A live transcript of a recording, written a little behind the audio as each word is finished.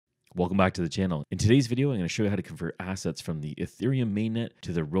Welcome back to the channel. In today's video, I'm going to show you how to convert assets from the Ethereum mainnet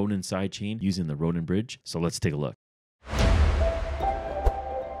to the Ronin sidechain using the Ronin bridge. So let's take a look.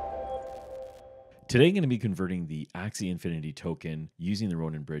 Today, I'm going to be converting the Axie Infinity token using the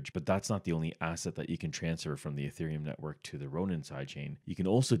Ronin bridge, but that's not the only asset that you can transfer from the Ethereum network to the Ronin sidechain. You can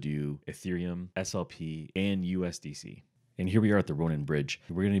also do Ethereum, SLP, and USDC. And here we are at the Ronin bridge.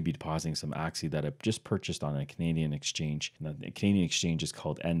 We're going to be depositing some Axie that I've just purchased on a Canadian exchange. And the Canadian exchange is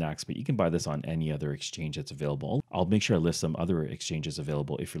called NDAX, but you can buy this on any other exchange that's available. I'll make sure I list some other exchanges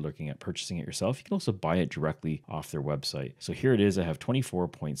available if you're looking at purchasing it yourself. You can also buy it directly off their website. So here it is. I have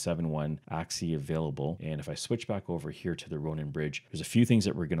 24.71 Axie available. And if I switch back over here to the Ronin bridge, there's a few things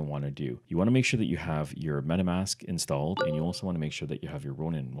that we're going to want to do. You want to make sure that you have your Metamask installed, and you also want to make sure that you have your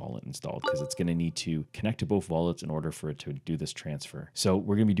Ronin wallet installed, because it's going to need to connect to both wallets in order for it to do this transfer. So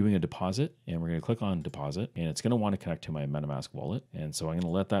we're going to be doing a deposit, and we're going to click on deposit, and it's going to want to connect to my Metamask wallet. And so I'm going to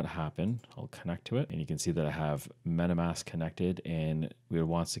let that happen. I'll connect to it, and you can see that I have Metamask connected, and it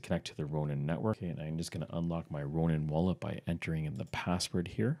wants to connect to the Ronin network. Okay, and I'm just going to unlock my Ronin wallet by entering in the password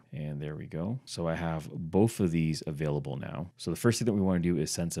here. And there we go. So I have both of these available now. So the first thing that we want to do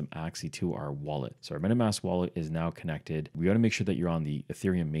is send some Axie to our wallet. So our Metamask wallet is now connected. We want to make sure that you're on the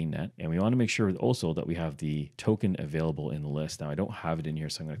Ethereum mainnet, and we want to make sure also that we have the token available in the list. Now I don't have it in here,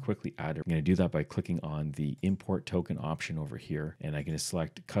 so I'm going to quickly add it. I'm going to do that by clicking on the import token option over here, and I can just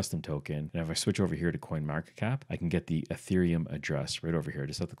select custom token. And if I switch over here to CoinMarketCap, I can get the Ethereum address right over here. I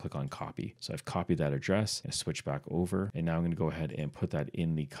just have to click on copy. So I've copied that address and switch back over. And now I'm going to go ahead and put that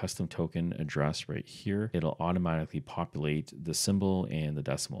in the custom token address right here. It'll automatically populate the symbol and the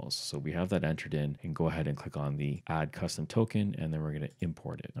decimals. So we have that entered in, and go ahead and click on the add custom token, and then we're going to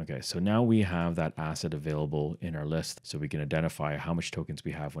import it. Okay, so now we have that asset available in our list, so we can identify how much tokens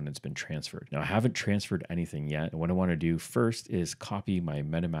we have when it's been transferred. Now I haven't transferred anything yet. And what I want to do first is copy my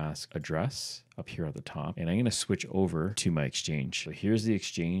MetaMask address up here at the top, and I'm going to switch over to my exchange. So here's the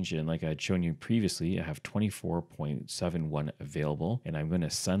exchange, and like I had shown you previously, I have 24.71 available, and I'm going to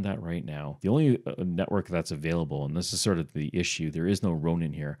send that right now. The only network that's available, and this is sort of the issue, there is no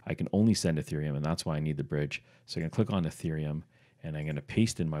Ronin here. I can only send Ethereum, and that's why I need the bridge. So I'm going to click on Ethereum, and I'm going to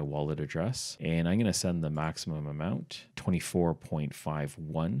paste in my wallet address, and I'm going to send the maximum amount,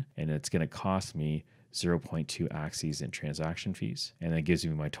 24.51, and it's going to cost me 0.2 Axies in transaction fees. And that gives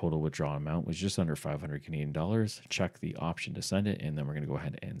me my total withdrawal amount, which is just under 500 Canadian dollars. Check the option to send it, and then we're going to go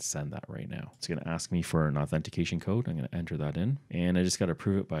ahead and send that right now. It's going to ask me for an authentication code. I'm going to enter that in, and I just got to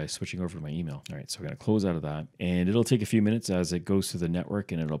approve it by switching over to my email. All right, so we're going to close out of that, and it'll take a few minutes as it goes through the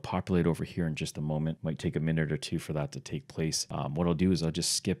network, and it'll populate over here in just a moment. Might take a minute or two for that to take place. What I'll do is I'll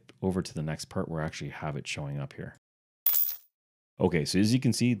just skip over to the next part where I actually have it showing up here. Okay, so as you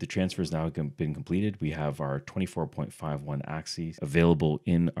can see, the transfer has now been completed. We have our 24.51 Axie available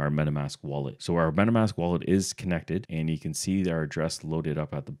in our MetaMask wallet. So our MetaMask wallet is connected, and you can see our address loaded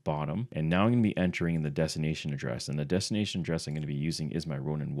up at the bottom. And now I'm going to be entering the destination address, and the destination address I'm going to be using is my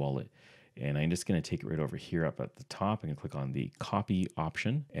Ronin wallet. And I'm just going to take it right over here up at the top. I'm going to click on the copy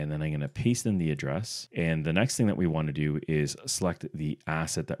option, and then I'm going to paste in the address. And the next thing that we want to do is select the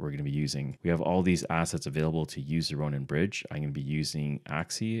asset that we're going to be using. We have all these assets available to use the Ronin bridge. I'm going to be using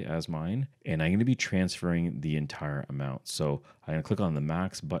Axie as mine, and I'm going to be transferring the entire amount. So I'm going to click on the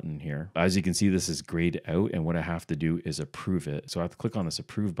max button here. As you can see, this is grayed out, and what I have to do is approve it. So I have to click on this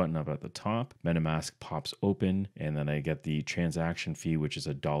approve button up at the top. MetaMask pops open, and then I get the transaction fee, which is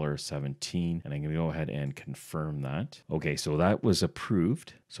 $1.17. And I'm going to go ahead and confirm that. Okay, so that was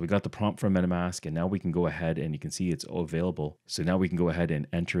approved. So we got the prompt from MetaMask, and now we can go ahead, and you can see it's available. So now we can go ahead and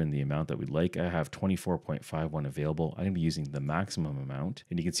enter in the amount that we'd like. I have 24.51 available. I'm going to be using the maximum amount.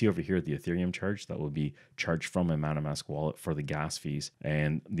 And you can see over here the Ethereum charge that will be charged from my MetaMask wallet for the gas fees.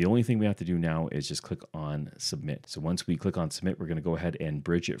 And the only thing we have to do now is just click on submit. So once we click on submit, we're going to go ahead and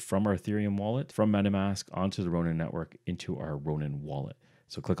bridge it from our Ethereum wallet, from MetaMask onto the Ronin network into our Ronin wallet.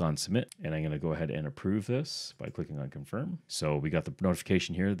 So click on submit, and I'm going to go ahead and approve this by clicking on confirm. So we got the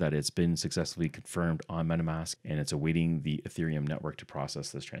notification here that it's been successfully confirmed on MetaMask, and it's awaiting the Ethereum network to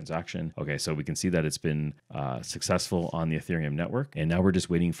process this transaction. Okay, so we can see that it's been successful on the Ethereum network, and now we're just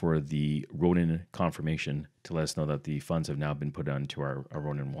waiting for the Ronin confirmation to let us know that the funds have now been put onto our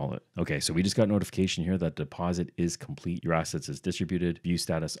Ronin wallet. Okay, so we just got notification here that deposit is complete. Your assets is distributed. View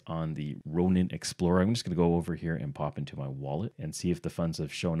status on the Ronin Explorer. I'm just going to go over here and pop into my wallet and see if the funds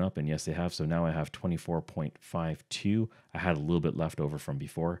have shown up. And yes, they have. So now I have 24.52 I had a little bit left over from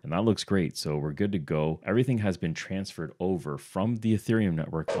before, and that looks great. So we're good to go. Everything has been transferred over from the Ethereum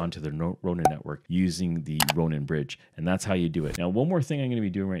network onto the Ronin network using the Ronin bridge. And that's how you do it. Now, one more thing I'm going to be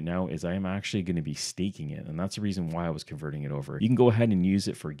doing right now is I am actually going to be staking it. And that's the reason why I was converting it over. You can go ahead and use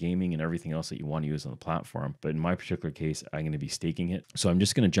it for gaming and everything else that you want to use on the platform. But in my particular case, I'm going to be staking it. So I'm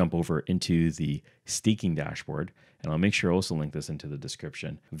just going to jump over into the staking dashboard, and I'll make sure I also link this into the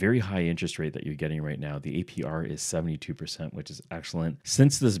description. Very high interest rate that you're getting right now. The APR is 72%, which is excellent.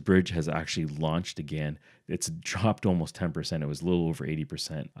 Since this bridge has actually launched again, it's dropped almost 10%. It was a little over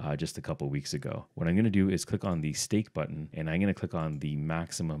 80% just a couple weeks ago. What I'm going to do is click on the stake button, and I'm going to click on the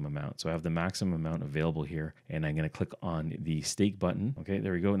maximum amount. So I have the maximum amount available here, and I'm going to click on the stake button. Okay,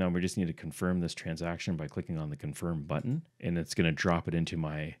 there we go. Now we just need to confirm this transaction by clicking on the confirm button, and it's going to drop it into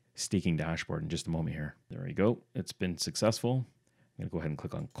my staking dashboard in just a moment here. There we go. It's been successful. I'm going to go ahead and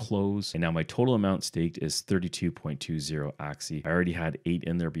click on close. And now my total amount staked is 32.20 Axie. I already had 8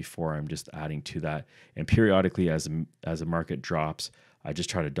 in there before. I'm just adding to that. And periodically as the market drops, I just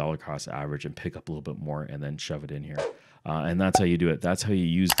try to dollar cost average and pick up a little bit more and then shove it in here. And that's how you do it. That's how you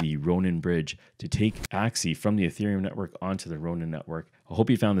use the Ronin bridge to take Axie from the Ethereum network onto the Ronin network. I hope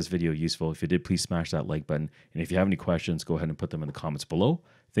you found this video useful. If you did, please smash that like button. And if you have any questions, go ahead and put them in the comments below.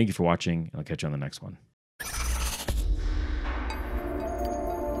 Thank you for watching, and I'll catch you on the next one.